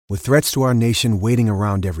With threats to our nation waiting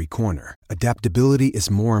around every corner, adaptability is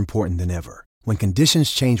more important than ever. When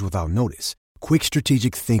conditions change without notice, quick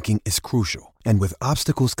strategic thinking is crucial. And with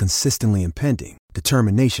obstacles consistently impending,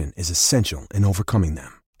 determination is essential in overcoming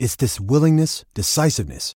them. It's this willingness,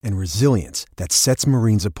 decisiveness, and resilience that sets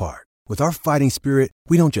Marines apart. With our fighting spirit,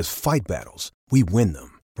 we don't just fight battles, we win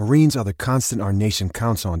them. Marines are the constant our nation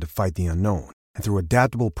counts on to fight the unknown. And through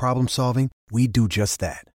adaptable problem solving, we do just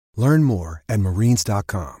that. Learn more at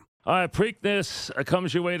marines.com. All right, Preakness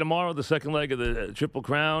comes your way tomorrow, the second leg of the Triple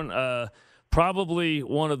Crown. Probably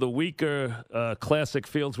one of the weaker classic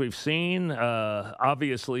fields we've seen.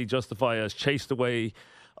 Obviously, Justify has chased away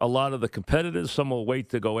a lot of the competitors. Some will wait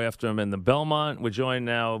to go after him in the Belmont. We're joined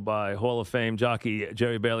now by Hall of Fame jockey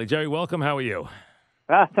Jerry Bailey. Jerry, welcome. How are you?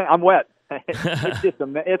 I'm wet.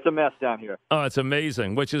 It's a mess down here. Oh, it's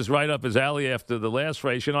amazing, which is right up his alley after the last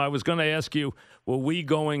race. You know, I was going to ask you, were we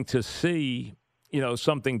going to see,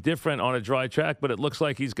 something different on a dry track? But it looks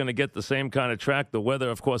like he's going to get the same kind of track. The weather,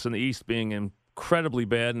 of course, in the East being incredibly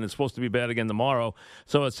bad, and it's supposed to be bad again tomorrow.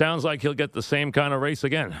 So it sounds like he'll get the same kind of race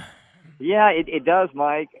again. Yeah, it does,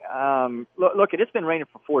 Mike. Look, it's been raining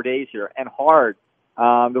for 4 days here and hard.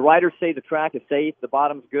 The riders say the track is safe, the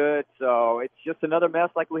bottom's good, so it's just another mess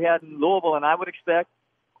like we had in Louisville, and I would expect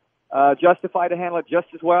Justify to handle it just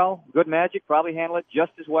as well. Good Magic probably handle it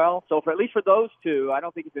just as well. So at least for those two, I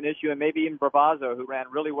don't think it's an issue, and maybe even Bravazzo, who ran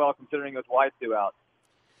really well considering those wide two out.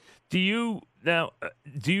 Do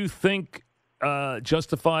you think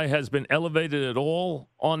Justify has been elevated at all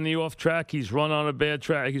on the off track? He's run on a bad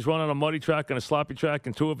track. He's run on a muddy track and a sloppy track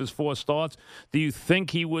in 2 of his 4 starts. Do you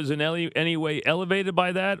think he was in any way elevated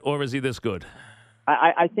by that, or is he this good?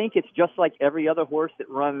 I think it's just like every other horse that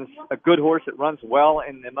runs, a good horse that runs well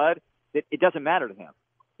in the mud. It doesn't matter to him.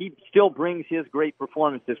 He still brings his great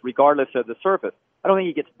performances regardless of the surface. I don't think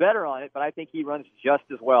he gets better on it, but I think he runs just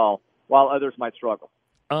as well while others might struggle.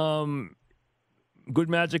 Good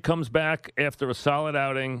Magic comes back after a solid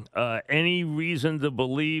outing. Any reason to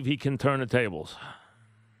believe he can turn the tables?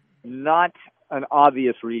 Not an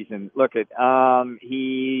obvious reason. Look,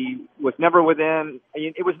 he was never within.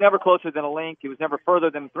 It was never closer than a length. He was never further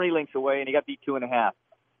than 3 lengths away, and he got beat 2.5.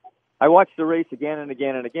 I watched the race again and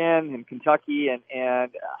again and again in Kentucky,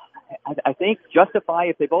 and I think Justify,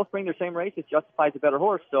 if they both bring their same races, Justify's a better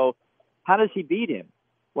horse. So how does he beat him?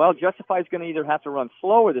 Well, Justify's going to either have to run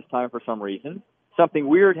slower this time for some reason. Something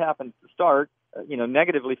weird happens to start,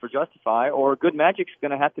 negatively for Justify, or Good Magic's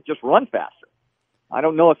going to have to just run faster. I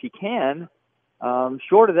don't know if he can.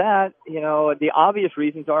 Short of that, the obvious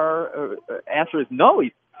reasons answer is no,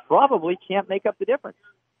 he probably can't make up the difference.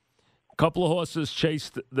 A couple of horses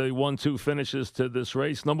chased the 1-2 finishes to this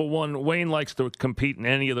race. Number one, Wayne likes to compete in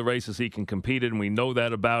any of the races he can compete in. We know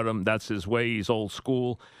that about him. That's his way. He's old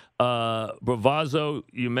school. Bravazzo,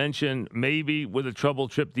 you mentioned maybe with a trouble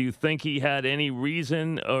trip. Do you think he had any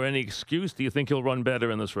reason or any excuse? Do you think he'll run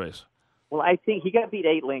better in this race? Well, I think he got beat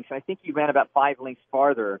 8 lengths. I think he ran about 5 lengths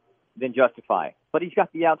farther than Justify. But he's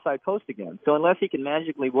got the outside post again. So unless he can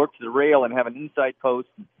magically work to the rail and have an inside post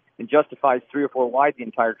and Justify's 3 or 4 wide the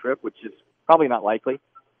entire trip, which is probably not likely,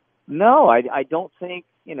 no, I don't think,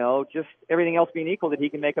 just everything else being equal, that he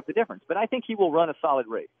can make up the difference. But I think he will run a solid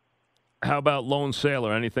race. How about Lone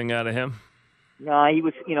Sailor? Anything out of him? He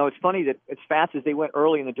was, it's funny that as fast as they went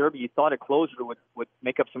early in the Derby, you thought a closer would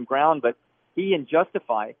make up some ground, but he and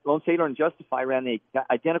Justify, Lone Sailor and Justify, ran the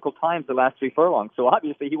identical times the last 3 furlongs. So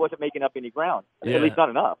obviously he wasn't making up any ground, at least not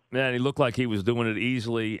enough. Man, he looked like he was doing it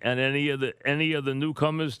easily. And any of the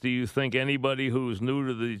newcomers, do you think anybody who's new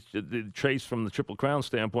to the chase from the Triple Crown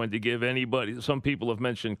standpoint, to give anybody? Some people have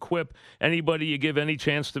mentioned Quip. Anybody you give any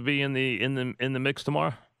chance to be in the mix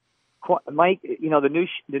tomorrow? Mike,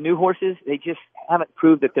 the new horses, they just haven't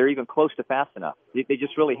proved that they're even close to fast enough. They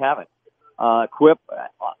just really haven't. Quip,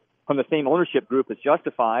 from the same ownership group as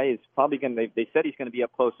Justify, is probably going to. They said he's going to be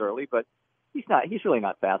up close early, but he's not. He's really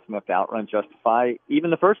not fast enough to outrun Justify, even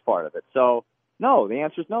the first part of it. So no, the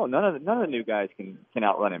answer is no. None of the new guys can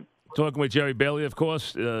outrun him. Talking with Jerry Bailey, of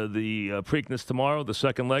course. The Preakness tomorrow, the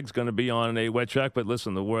second leg's going to be on a wet track. But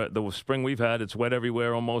listen, the spring we've had, it's wet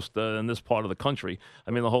everywhere almost in this part of the country.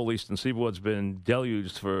 I mean, the whole Eastern Seaboard's been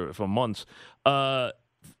deluged for months.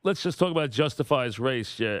 Let's just talk about Justify's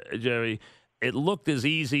race, Jerry. It looked as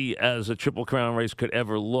easy as a Triple Crown race could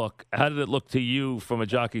ever look. How did it look to you from a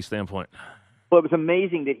jockey standpoint? Well, it was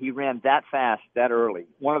amazing that he ran that fast that early.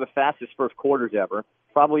 One of the fastest first quarters ever.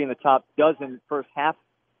 Probably in the top dozen first half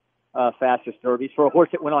fastest derbies for a horse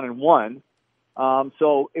that went on and won.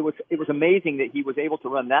 So it was amazing that he was able to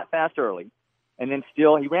run that fast early, and then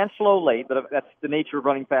still he ran slow late, but that's the nature of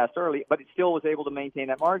running fast early. But it still was able to maintain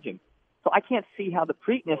that margin. So I can't see how the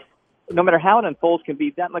Preakness, no matter how it unfolds, can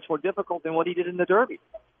be that much more difficult than what he did in the Derby.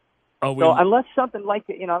 Oh, so unless something like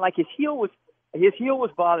like his heel was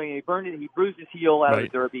bothering him, he bruised his heel out of the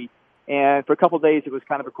Derby, and for a couple of days it was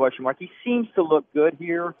kind of a question mark. He seems to look good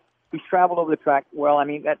here. He's traveled over the track well. I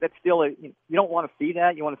mean, that's still you don't want to see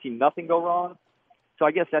that. You want to see nothing go wrong. So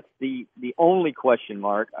I guess that's the only question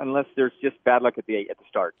mark, unless there's just bad luck at the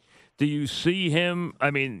start. Do you see him? I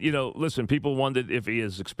mean, listen, people wondered if he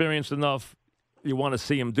is experienced enough. You want to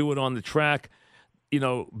see him do it on the track.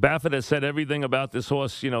 Baffert has said everything about this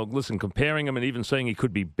horse, listen, comparing him and even saying he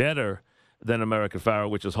could be better than American Pharaoh,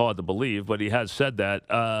 which is hard to believe, but he has said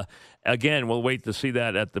that. Again, we'll wait to see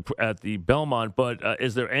that at the Belmont, but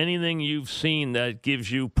is there anything you've seen that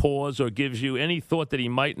gives you pause or gives you any thought that he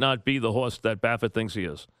might not be the horse that Baffert thinks he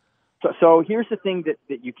is? So here's the thing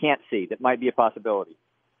that you can't see that might be a possibility.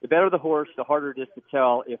 The better the horse, the harder it is to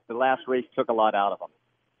tell if the last race took a lot out of him.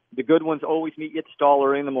 The good ones always meet you at the stall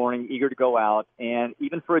early in the morning, eager to go out. And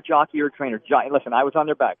even for a jockey or a trainer, listen, I was on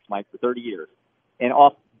their backs, Mike, for 30 years. And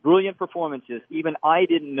off brilliant performances, even I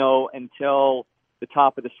didn't know until the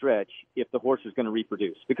top of the stretch if the horse was going to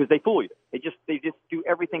reproduce, because they fool you. They just do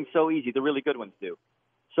everything so easy, the really good ones do.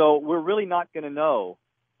 So we're really not going to know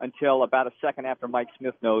until about a second after Mike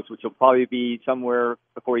Smith knows, which will probably be somewhere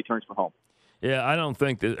before he turns for home. Yeah, I don't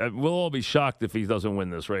think that we'll all be shocked if he doesn't win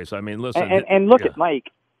this race. I mean, listen. And look at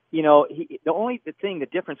Mike. The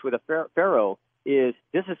difference with a Pharaoh is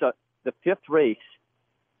this is the fifth race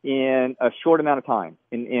in a short amount of time,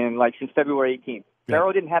 in since February 18th. Yeah.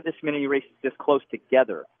 Pharaoh didn't have this many races this close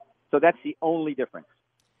together. So that's the only difference.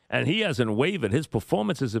 And he hasn't wavered. His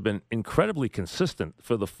performances have been incredibly consistent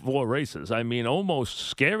for the 4 races. I mean,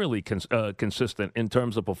 almost scarily consistent in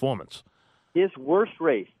terms of performance. His worst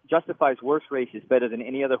race, Justify's worst race, is better than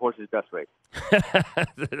any other horse's best race.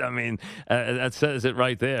 I mean, that says it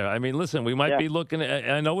right there. I mean, listen, we might be looking at,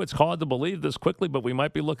 I know it's hard to believe this quickly, but we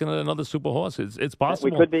might be looking at another super horse. It's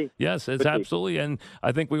possible. We could be. Yes, it's absolutely. And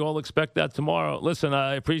I think we all expect that tomorrow. Listen,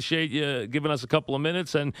 I appreciate you giving us a couple of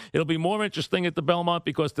minutes, and it'll be more interesting at the Belmont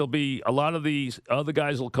because there'll be a lot of these other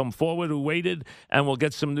guys will come forward who waited, and we'll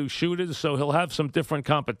get some new shooters, so he'll have some different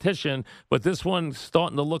competition. But this one's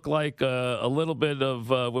starting to look like a little bit of,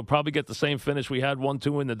 we'll probably get the same finish we had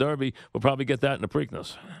 1-2 in the Derby. We'll probably get that in the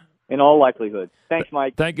Preakness. In all likelihood. Thanks,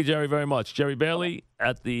 Mike. Thank you, Jerry, very much. Jerry Bailey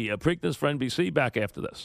at the Preakness for NBC. Back after this.